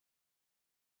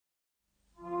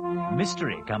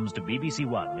Mystery comes to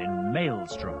BBC1 in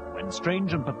Maelstrom when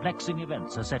strange and perplexing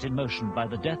events are set in motion by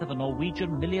the death of a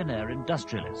Norwegian millionaire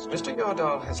industrialist. Mr.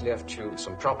 Yordal has left you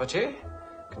some property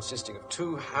consisting of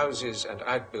 2 houses and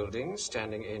outbuildings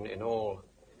standing in all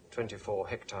 24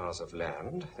 hectares of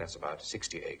land, that's about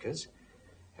 60 acres,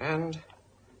 and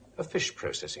a fish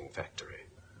processing factory.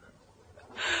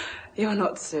 You're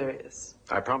not serious.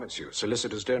 I promise you,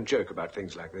 solicitors don't joke about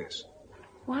things like this.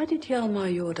 Why did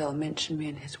Hjalmar Yordal mention me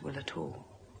in his will at all?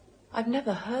 I've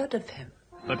never heard of him.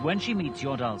 But when she meets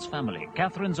Yordal's family,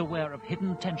 Catherine's aware of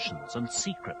hidden tensions and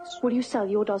secrets. Will you sell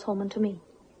Yordal's Holman to me?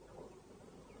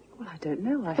 Well, I don't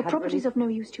know. The property's of no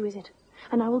use to you, is it?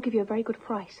 And I will give you a very good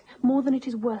price. More than it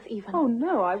is worth, even. Oh,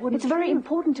 no, I wouldn't... It's very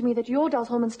important to me that Yordal's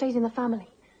Holman stays in the family.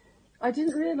 I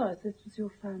didn't realise this was your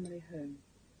family home.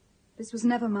 This was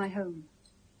never my home.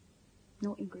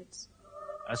 Nor Ingrid's.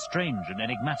 A strange and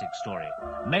enigmatic story.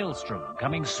 Maelstrom,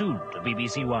 coming soon to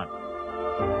BBC1.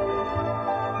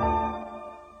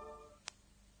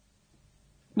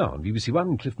 Now on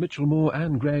BBC1, Cliff Mitchell-Moore,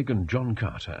 Anne Gregg and John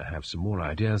Carter have some more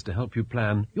ideas to help you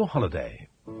plan your holiday.